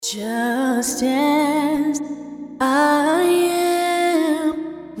Just as I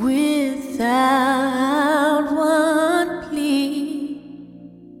am without one plea,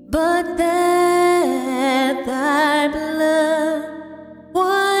 but that thy blood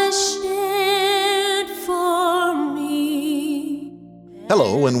was shed for me.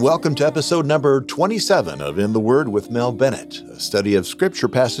 Hello, and welcome to episode number 27 of In the Word with Mel Bennett, a study of scripture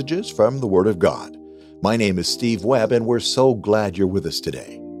passages from the Word of God. My name is Steve Webb, and we're so glad you're with us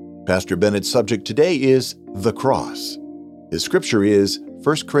today. Pastor Bennett's subject today is the cross. His scripture is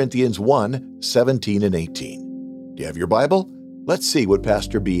 1 Corinthians 1, 17 and 18. Do you have your Bible? Let's see what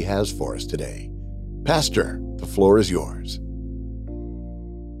Pastor B has for us today. Pastor, the floor is yours.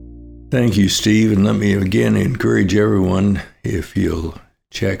 Thank you, Steve, and let me again encourage everyone, if you'll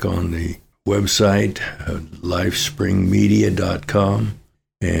check on the website, lifespringmedia.com,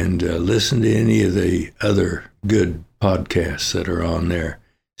 and listen to any of the other good podcasts that are on there.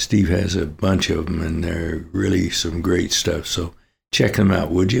 Steve has a bunch of them, and they're really some great stuff. So check them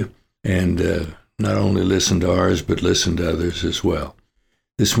out, would you? And not only listen to ours, but listen to others as well.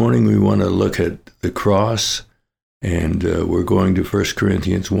 This morning we want to look at the cross, and we're going to 1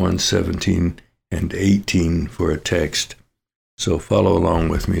 Corinthians 1, 17 and 18 for a text. So follow along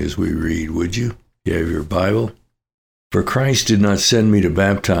with me as we read, would you? You have your Bible? For Christ did not send me to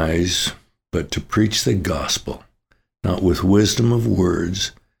baptize, but to preach the gospel, not with wisdom of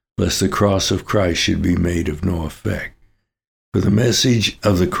words, lest the cross of Christ should be made of no effect. For the message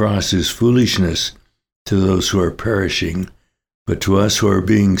of the cross is foolishness to those who are perishing, but to us who are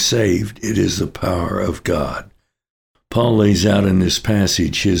being saved, it is the power of God. Paul lays out in this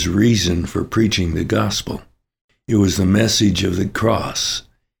passage his reason for preaching the gospel. It was the message of the cross.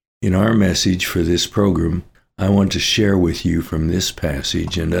 In our message for this program, I want to share with you from this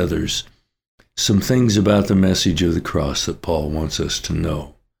passage and others some things about the message of the cross that Paul wants us to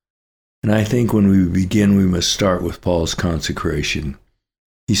know. And I think when we begin, we must start with Paul's consecration.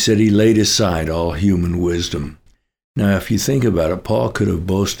 He said he laid aside all human wisdom. Now, if you think about it, Paul could have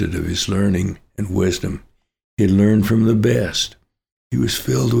boasted of his learning and wisdom. He had learned from the best. He was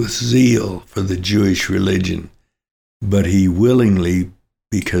filled with zeal for the Jewish religion. But he willingly,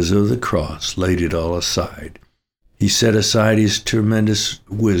 because of the cross, laid it all aside. He set aside his tremendous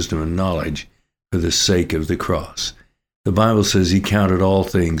wisdom and knowledge for the sake of the cross. The Bible says he counted all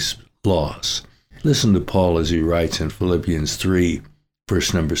things loss. Listen to Paul as he writes in Philippians 3,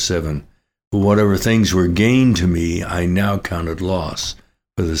 verse number 7. But whatever things were gained to me, I now counted loss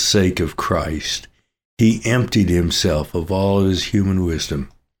for the sake of Christ. He emptied himself of all of his human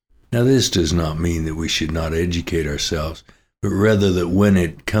wisdom. Now this does not mean that we should not educate ourselves, but rather that when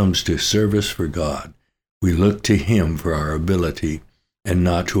it comes to service for God, we look to him for our ability and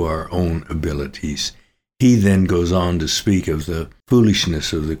not to our own abilities. He then goes on to speak of the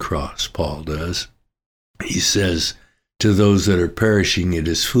foolishness of the cross, Paul does. He says, to those that are perishing, it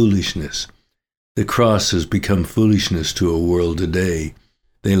is foolishness. The cross has become foolishness to a world today.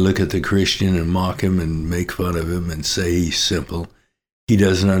 They look at the Christian and mock him and make fun of him and say he's simple. He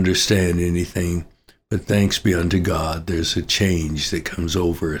doesn't understand anything. But thanks be unto God, there's a change that comes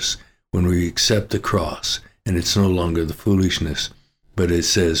over us when we accept the cross, and it's no longer the foolishness. But it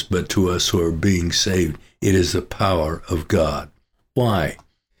says, but to us who are being saved, it is the power of God. Why?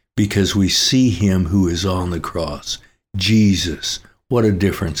 Because we see him who is on the cross, Jesus. What a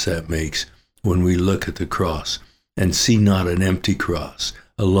difference that makes when we look at the cross and see not an empty cross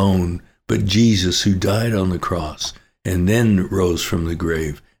alone, but Jesus who died on the cross and then rose from the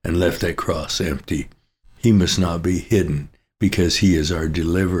grave and left that cross empty. He must not be hidden because he is our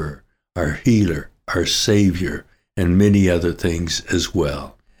deliverer, our healer, our savior, and many other things as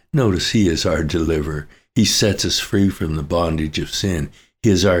well. Notice he is our deliverer. He sets us free from the bondage of sin. He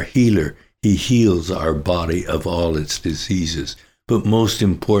is our healer. He heals our body of all its diseases. But most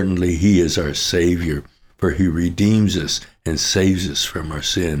importantly, he is our Savior, for he redeems us and saves us from our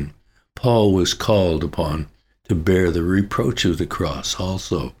sin. Paul was called upon to bear the reproach of the cross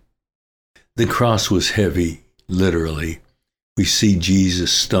also. The cross was heavy, literally. We see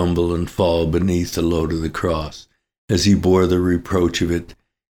Jesus stumble and fall beneath the load of the cross as he bore the reproach of it.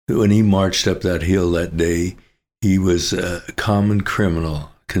 When he marched up that hill that day, he was a common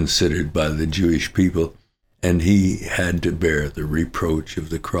criminal considered by the Jewish people, and he had to bear the reproach of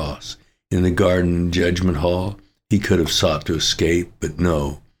the cross. In the garden judgment hall, he could have sought to escape, but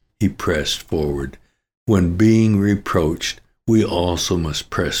no, he pressed forward. When being reproached, we also must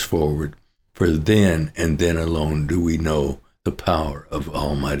press forward, for then and then alone do we know the power of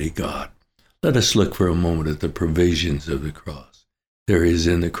Almighty God. Let us look for a moment at the provisions of the cross. There is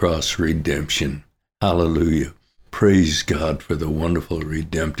in the cross redemption. Hallelujah. praise God for the wonderful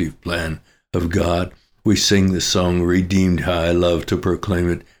redemptive plan of God. We sing the song, Redeemed, how I love to proclaim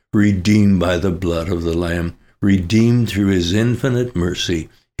it, redeemed by the blood of the Lamb, redeemed through his infinite mercy,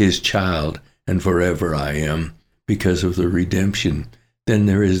 his child, and forever I am, because of the redemption. Then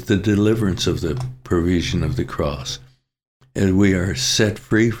there is the deliverance of the provision of the cross. And we are set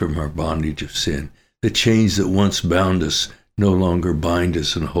free from our bondage of sin. The chains that once bound us no longer bind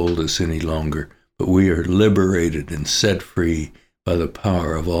us and hold us any longer, but we are liberated and set free by the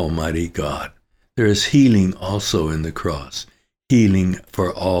power of Almighty God. There is healing also in the cross, healing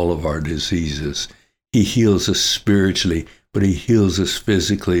for all of our diseases. He heals us spiritually, but he heals us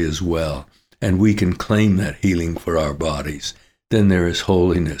physically as well, and we can claim that healing for our bodies. Then there is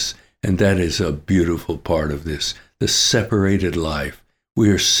holiness, and that is a beautiful part of this, the separated life. We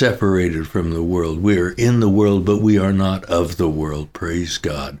are separated from the world. We are in the world, but we are not of the world. Praise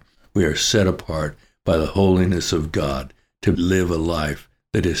God. We are set apart by the holiness of God to live a life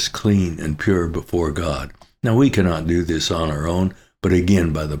that is clean and pure before God. Now, we cannot do this on our own, but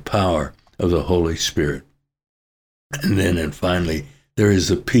again, by the power of the Holy Spirit. And then, and finally, there is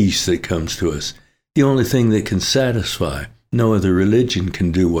the peace that comes to us. The only thing that can satisfy. No other religion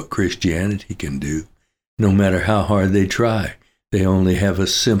can do what Christianity can do, no matter how hard they try. They only have a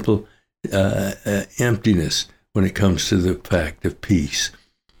simple emptiness when it comes to the fact of peace.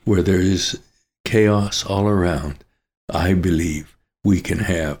 Where there is chaos all around, I believe we can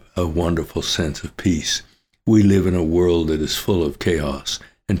have a wonderful sense of peace. We live in a world that is full of chaos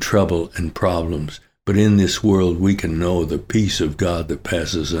and trouble and problems, but in this world we can know the peace of God that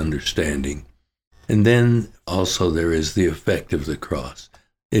passes understanding. And then also there is the effect of the cross.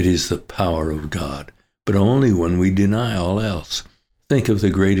 It is the power of God, but only when we deny all else. Think of the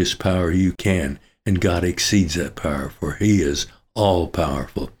greatest power you can, and God exceeds that power, for he is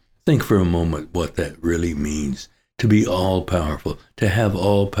all-powerful. Think for a moment what that really means, to be all-powerful, to have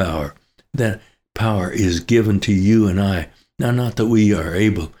all power. That power is given to you and I. Now, not that we are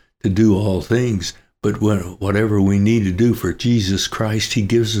able to do all things, but whatever we need to do for Jesus Christ, he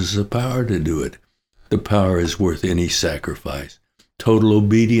gives us the power to do it. The power is worth any sacrifice. Total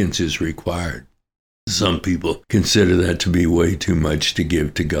obedience is required. Some people consider that to be way too much to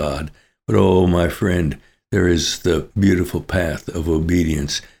give to God. But oh, my friend, there is the beautiful path of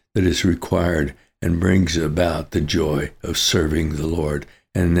obedience that is required and brings about the joy of serving the Lord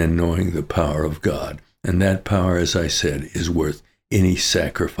and then knowing the power of God. And that power, as I said, is worth any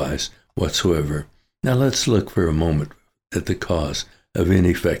sacrifice whatsoever. Now let's look for a moment at the cause of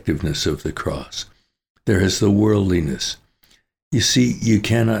ineffectiveness of the cross. There is the worldliness. You see, you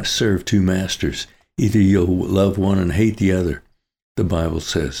cannot serve two masters. Either you'll love one and hate the other, the Bible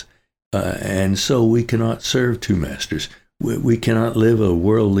says. And so we cannot serve two masters. We cannot live a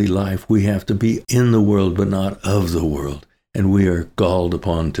worldly life. We have to be in the world, but not of the world. And we are called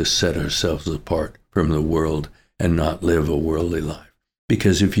upon to set ourselves apart from the world and not live a worldly life.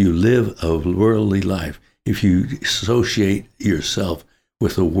 Because if you live a worldly life, if you associate yourself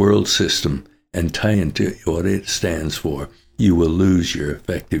with the world system and tie into what it stands for, you will lose your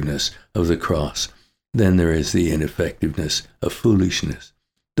effectiveness of the cross. Then there is the ineffectiveness of foolishness.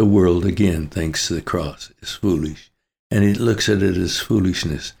 The world, again, thinks the cross is foolish, and it looks at it as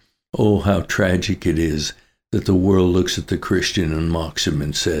foolishness. Oh, how tragic it is that the world looks at the Christian and mocks him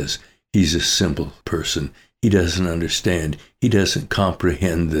and says, he's a simple person. He doesn't understand. He doesn't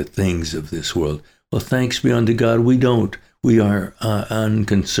comprehend the things of this world. Well, thanks be unto God, we don't. We are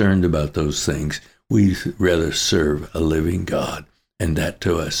unconcerned about those things. We rather serve a living God, and that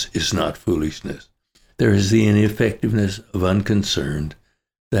to us is not foolishness. There is the ineffectiveness of unconcerned.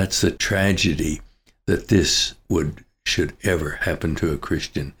 That's the tragedy that this should ever happen to a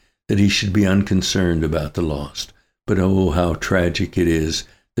Christian, that he should be unconcerned about the lost. But oh, how tragic it is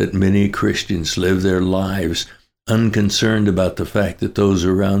that many Christians live their lives unconcerned about the fact that those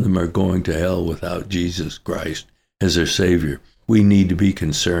around them are going to hell without Jesus Christ as their Savior. We need to be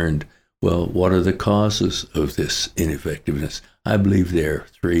concerned. Well, what are the causes of this ineffectiveness? I believe there are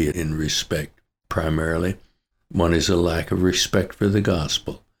three in respect, primarily. One is a lack of respect for the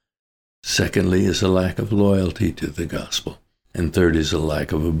gospel. Secondly is a lack of loyalty to the gospel. And third is a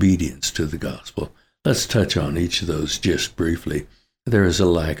lack of obedience to the gospel. Let's touch on each of those just briefly. There is a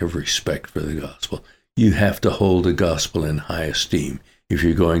lack of respect for the gospel. You have to hold the gospel in high esteem if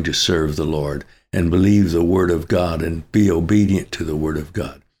you're going to serve the Lord and believe the word of God and be obedient to the word of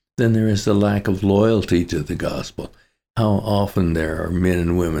God. Then there is the lack of loyalty to the gospel. How often there are men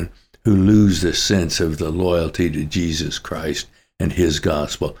and women who lose the sense of the loyalty to Jesus Christ and his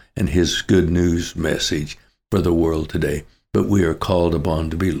gospel and his good news message for the world today. But we are called upon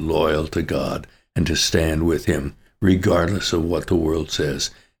to be loyal to God and to stand with him regardless of what the world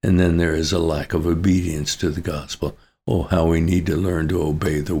says. And then there is a lack of obedience to the gospel. Oh, how we need to learn to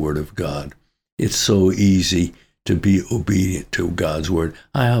obey the word of God. It's so easy to be obedient to God's word.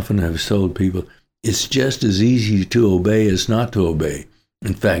 I often have told people it's just as easy to obey as not to obey.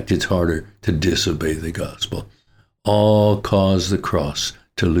 In fact, it's harder to disobey the gospel. All cause the cross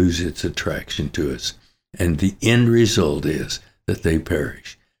to lose its attraction to us. And the end result is that they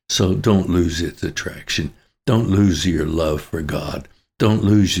perish. So don't lose its attraction. Don't lose your love for God. Don't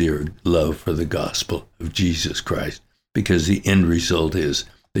lose your love for the gospel of Jesus Christ, because the end result is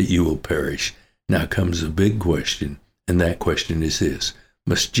that you will perish. Now comes a big question, and that question is this: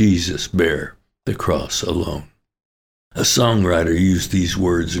 must Jesus bear the cross alone? A songwriter used these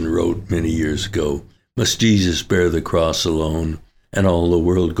words and wrote many years ago, "Must Jesus bear the cross alone, and all the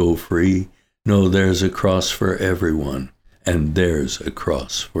world go free? No, there's a cross for everyone, and there's a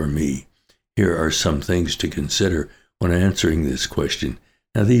cross for me." Here are some things to consider when answering this question.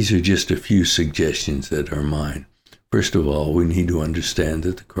 Now, these are just a few suggestions that are mine. First of all, we need to understand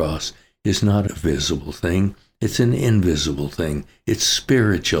that the cross is not a visible thing. It's an invisible thing. It's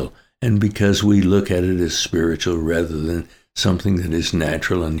spiritual. And because we look at it as spiritual rather than something that is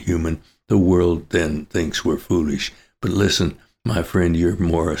natural and human, the world then thinks we're foolish. But listen, my friend, you're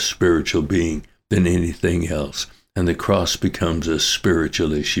more a spiritual being than anything else. And the cross becomes a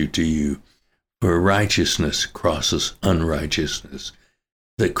spiritual issue to you. For righteousness crosses unrighteousness.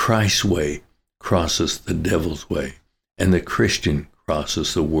 The Christ way crosses the devil's way. And the Christian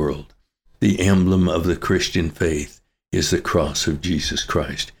crosses the world. The emblem of the Christian faith is the cross of Jesus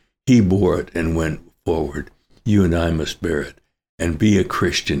Christ. He bore it and went forward. You and I must bear it. And be a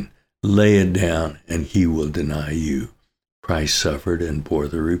Christian. Lay it down, and he will deny you. Christ suffered and bore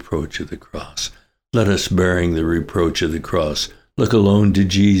the reproach of the cross. Let us, bearing the reproach of the cross, look alone to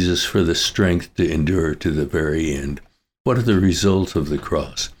Jesus for the strength to endure to the very end. What are the results of the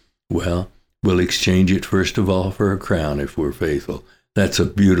cross? Well, we'll exchange it first of all for a crown if we're faithful. That's a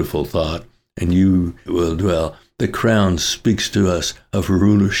beautiful thought, and you will dwell. The crown speaks to us of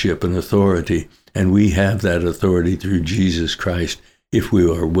rulership and authority, and we have that authority through Jesus Christ if we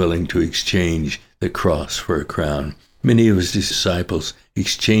are willing to exchange the cross for a crown. Many of his disciples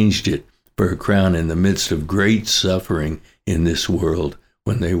exchanged it for a crown in the midst of great suffering in this world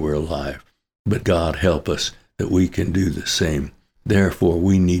when they were alive. But God help us that we can do the same. Therefore,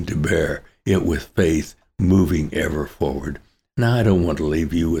 we need to bear it with faith, moving ever forward. Now, I don't want to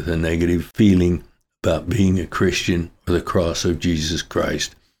leave you with a negative feeling about being a Christian or the cross of Jesus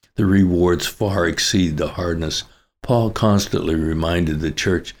Christ. The rewards far exceed the hardness. Paul constantly reminded the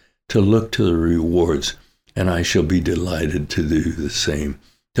church to look to the rewards, and I shall be delighted to do the same,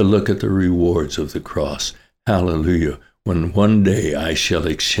 to look at the rewards of the cross. Hallelujah, when one day I shall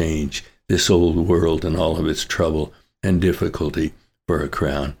exchange this old world and all of its trouble and difficulty for a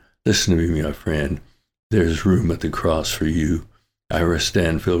crown. Listen to me, my friend. There's room at the cross for you. Ira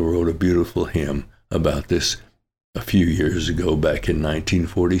Stanfield wrote a beautiful hymn about this a few years ago, back in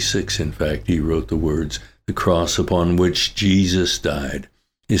 1946. In fact, he wrote the words, "The cross upon which Jesus died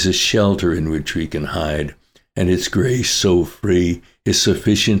is a shelter in which we can hide, and its grace so free is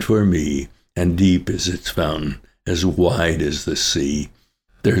sufficient for me, and deep is its fountain, as wide as the sea."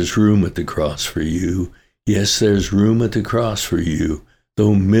 There's room at the cross for you. Yes, there's room at the cross for you.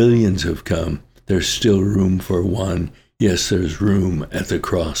 Though millions have come, there's still room for one. Yes, there's room at the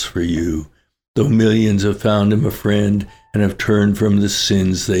cross for you. Though millions have found him a friend and have turned from the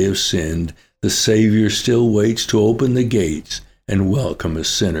sins they have sinned, the Savior still waits to open the gates and welcome a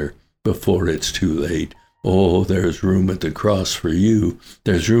sinner before it's too late. Oh, there's room at the cross for you.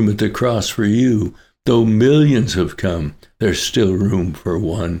 There's room at the cross for you. Though millions have come, there's still room for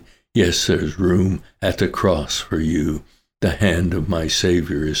one. Yes, there's room at the cross for you. The hand of my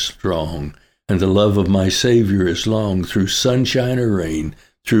Savior is strong, and the love of my Savior is long. Through sunshine or rain,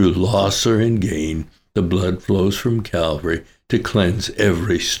 through loss or in gain, the blood flows from Calvary to cleanse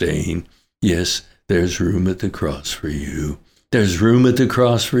every stain. Yes, there's room at the cross for you. There's room at the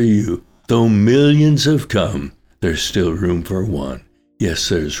cross for you. Though millions have come, there's still room for one. Yes,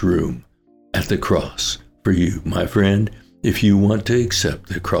 there's room at the cross for you, my friend. If you want to accept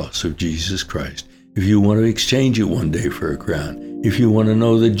the cross of Jesus Christ, if you want to exchange it one day for a crown, if you want to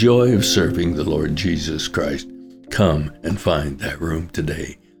know the joy of serving the Lord Jesus Christ, come and find that room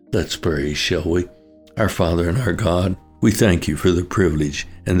today. Let's pray, shall we? Our Father and our God, we thank you for the privilege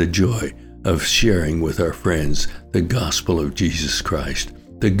and the joy of sharing with our friends the gospel of Jesus Christ,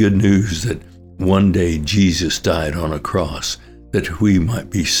 the good news that one day Jesus died on a cross that we might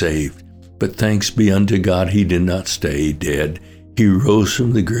be saved. But thanks be unto God, he did not stay dead. He rose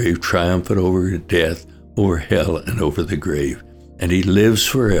from the grave, triumphant over death. over hell and over the grave. And he lives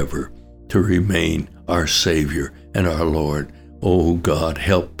forever to remain our Savior and our Lord. Oh God,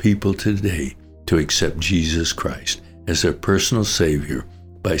 help people today to accept Jesus Christ as their personal Savior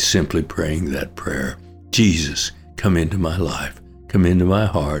by simply praying that prayer. Jesus, come into my life, come into my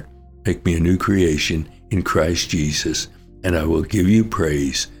heart, make me a new creation in Christ Jesus, and I will give you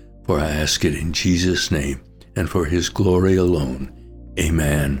praise, for I ask it in Jesus' name and for his glory alone.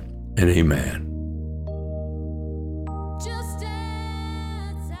 Amen and amen.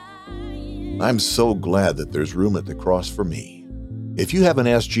 I'm so glad that there's room at the cross for me. If you haven't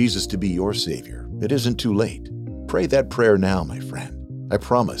asked Jesus to be your Savior, it isn't too late. Pray that prayer now, my friend. I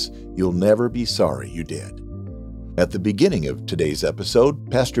promise you'll never be sorry you did. At the beginning of today's episode,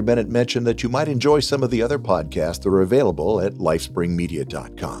 Pastor Bennett mentioned that you might enjoy some of the other podcasts that are available at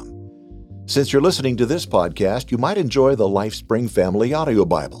lifespringmedia.com. Since you're listening to this podcast, you might enjoy the LifeSpring Family Audio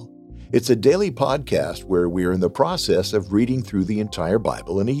Bible. It's a daily podcast where we're in the process of reading through the entire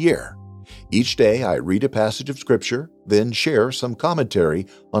Bible in a year. Each day, I read a passage of Scripture, then share some commentary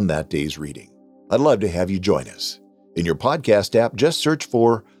on that day's reading. I'd love to have you join us. In your podcast app, just search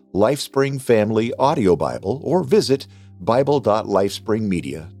for LifeSpring Family Audio Bible or visit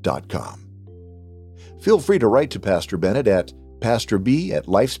bible.lifespringmedia.com. Feel free to write to Pastor Bennett at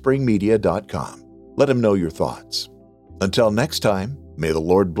pastorb@lifespringmedia.com. Let him know your thoughts. Until next time, may the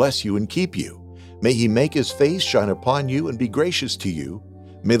Lord bless you and keep you. May he make his face shine upon you and be gracious to you.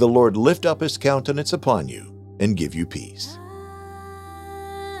 May the Lord lift up his countenance upon you and give you peace.